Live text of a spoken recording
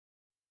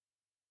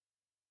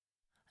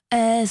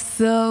SOS,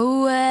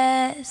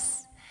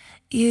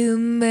 you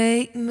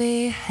make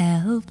me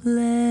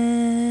helpless.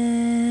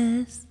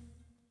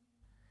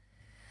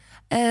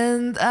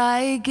 And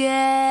I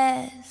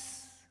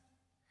guess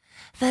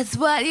that's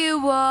what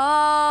you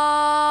want.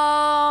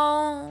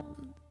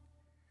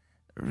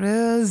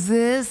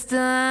 Resistance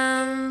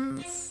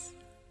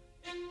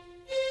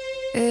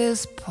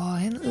is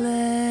pointless.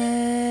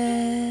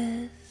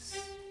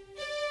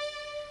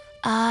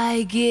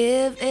 I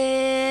give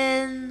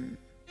in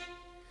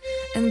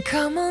and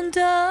come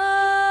undone.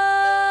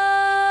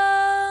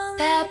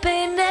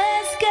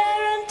 Happiness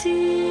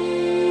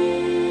guaranteed.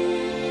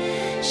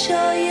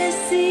 Show your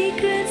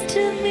secrets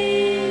to me.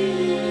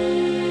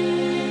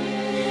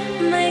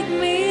 Make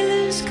me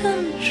lose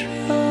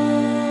control.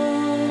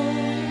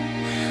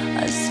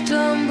 I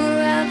stumble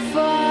and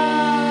fall.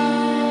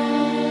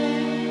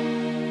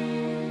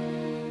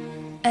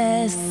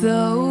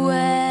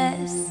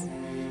 SOS,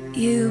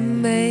 you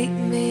make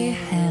me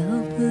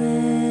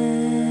helpless.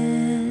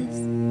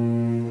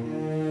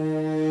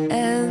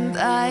 And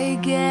I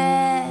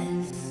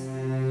guess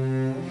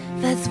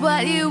that's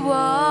what you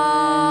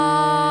want.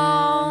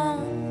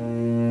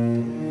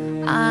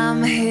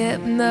 I'm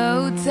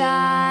hypnotized.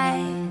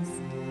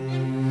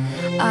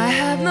 I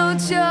have no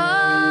choice.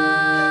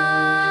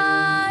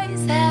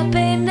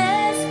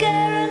 Happiness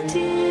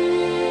guaranteed.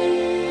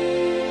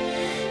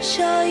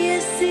 Show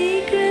your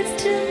secrets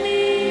to me.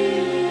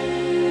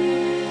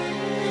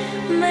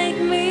 Make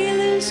me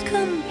lose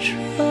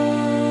control.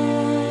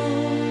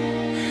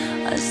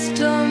 I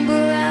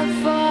stumble and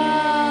fall.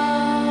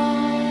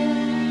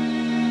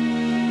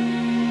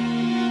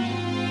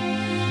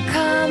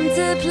 Come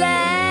to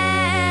play.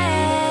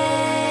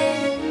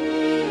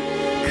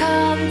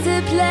 Come to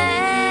play.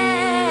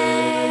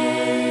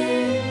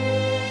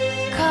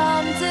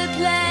 Come to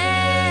play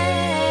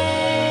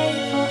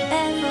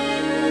forever.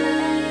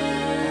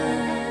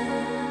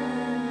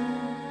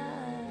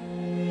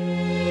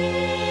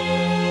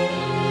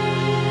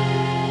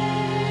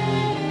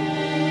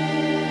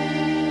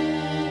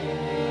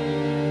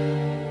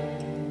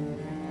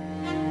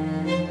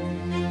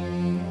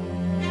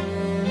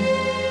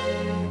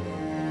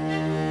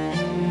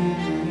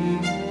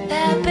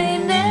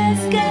 Happiness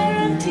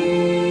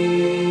guaranteed.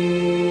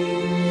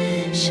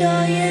 Show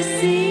your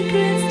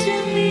secrets to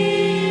me.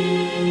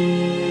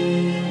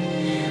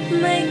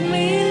 Make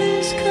me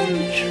lose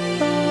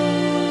control.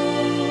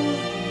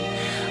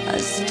 I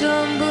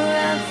stumble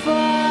and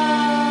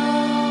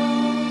fall.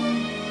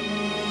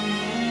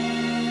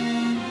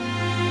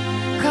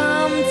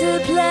 Come to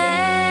play.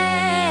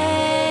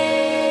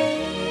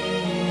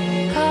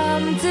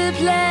 Come to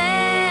play.